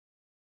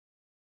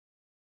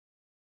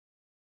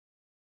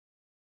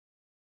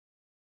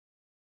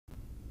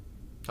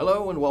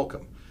Hello and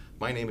welcome.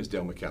 My name is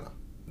Dale McKenna.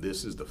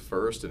 This is the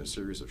first in a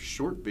series of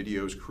short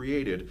videos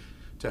created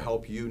to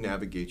help you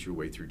navigate your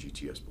way through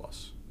GTS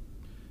Plus.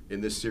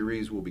 In this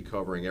series, we'll be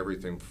covering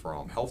everything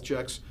from health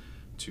checks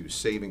to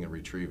saving and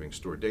retrieving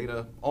stored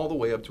data, all the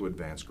way up to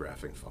advanced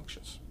graphing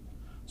functions.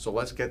 So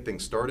let's get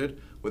things started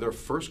with our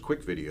first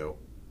quick video,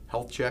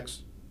 health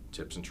checks,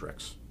 tips and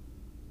tricks.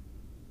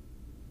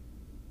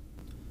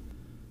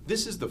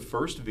 This is the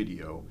first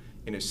video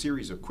in a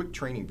series of quick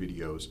training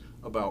videos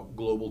about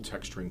Global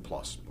Texturing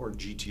Plus, or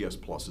GTS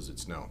Plus as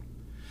it's known.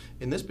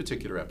 In this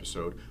particular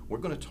episode, we're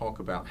going to talk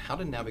about how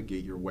to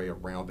navigate your way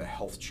around a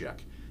health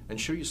check and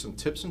show you some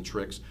tips and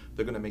tricks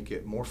that are going to make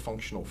it more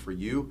functional for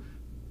you.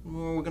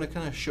 We're going to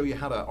kind of show you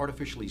how to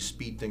artificially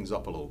speed things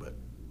up a little bit.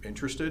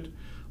 Interested?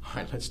 All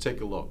right, let's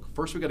take a look.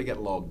 First, we've got to get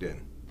logged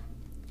in.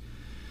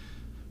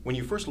 When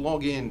you first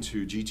log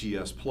into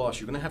GTS Plus,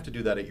 you're going to have to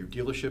do that at your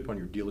dealership on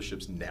your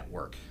dealership's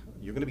network.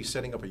 You're going to be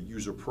setting up a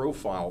user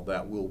profile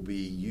that will be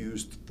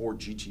used for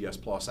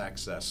GTS Plus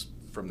access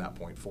from that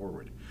point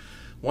forward.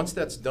 Once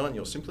that's done,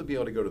 you'll simply be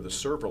able to go to the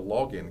server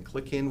login,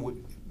 click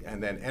in,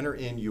 and then enter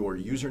in your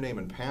username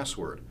and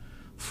password.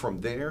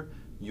 From there,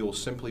 you'll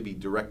simply be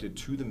directed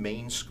to the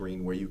main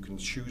screen where you can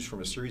choose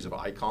from a series of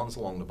icons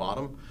along the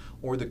bottom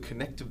or the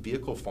connect to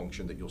vehicle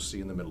function that you'll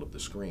see in the middle of the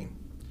screen.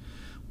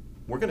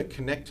 We're going to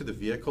connect to the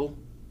vehicle,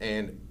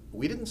 and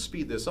we didn't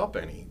speed this up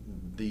any.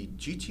 The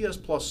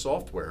GTS Plus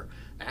software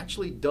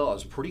actually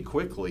does pretty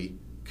quickly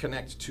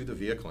connect to the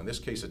vehicle, in this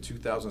case a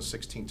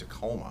 2016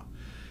 Tacoma.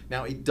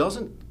 Now, it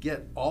doesn't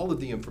get all of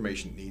the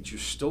information it needs. You're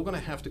still going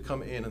to have to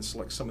come in and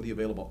select some of the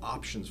available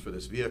options for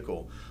this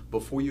vehicle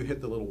before you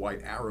hit the little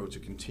white arrow to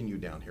continue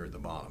down here at the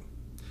bottom.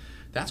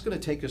 That's going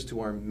to take us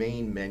to our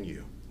main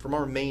menu. From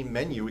our main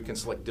menu, we can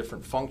select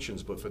different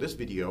functions, but for this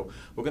video,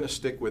 we're going to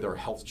stick with our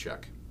health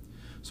check.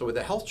 So with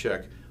the health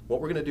check, what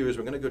we're going to do is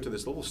we're going to go to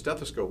this little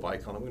stethoscope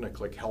icon. I'm going to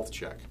click health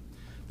check.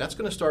 That's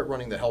going to start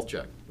running the health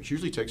check, which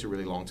usually takes a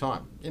really long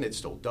time, and it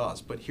still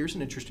does. But here's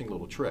an interesting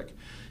little trick.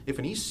 If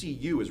an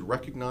ECU is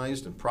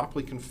recognized and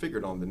properly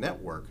configured on the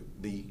network,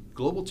 the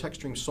Global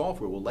Texturing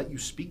software will let you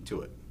speak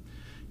to it.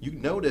 You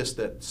notice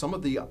that some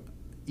of the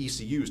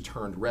ECUs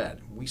turned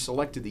red. We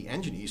selected the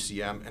engine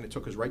ECM and it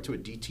took us right to a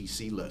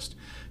DTC list.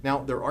 Now,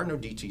 there are no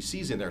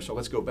DTCs in there, so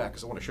let's go back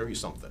because I want to show you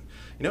something.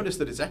 You notice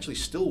that it's actually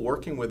still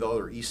working with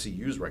other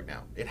ECUs right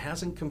now. It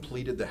hasn't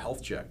completed the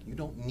health check. You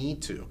don't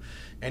need to.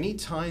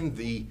 Anytime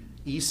the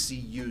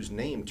ECU's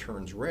name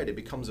turns red, it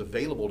becomes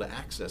available to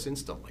access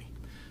instantly.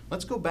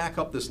 Let's go back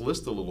up this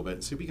list a little bit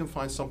and see if we can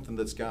find something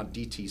that's got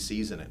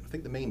DTCs in it. I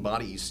think the main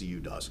body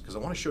ECU does, because I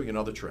want to show you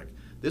another trick.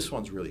 This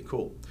one's really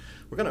cool.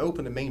 We're going to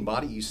open the main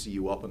body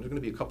ECU up, and there's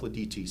going to be a couple of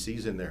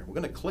DTCs in there. We're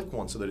going to click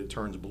one so that it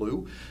turns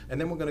blue,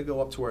 and then we're going to go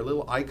up to our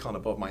little icon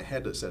above my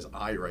head that says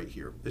I right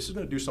here. This is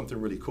going to do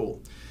something really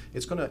cool.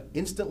 It's going to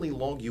instantly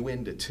log you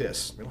into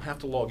TIS. You don't have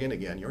to log in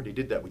again. You already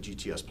did that with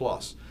GTS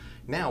Plus.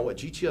 Now, what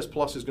GTS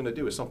Plus is going to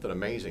do is something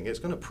amazing. It's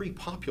going to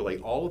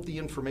pre-populate all of the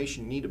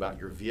information you need about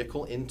your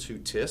vehicle into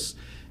TIS,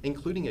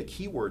 including a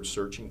keyword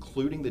search,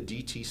 including the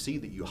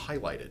DTC that you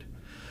highlighted.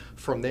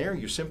 From there,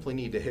 you simply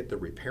need to hit the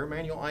repair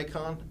manual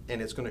icon,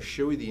 and it's going to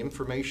show you the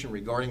information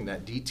regarding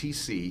that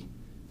DTC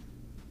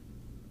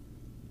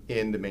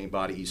in the main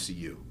body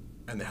ECU.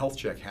 And the health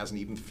check hasn't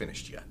even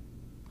finished yet.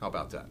 How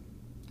about that?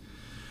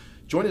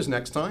 Join us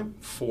next time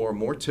for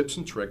more tips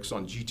and tricks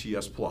on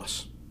GTS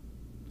Plus.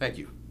 Thank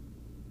you.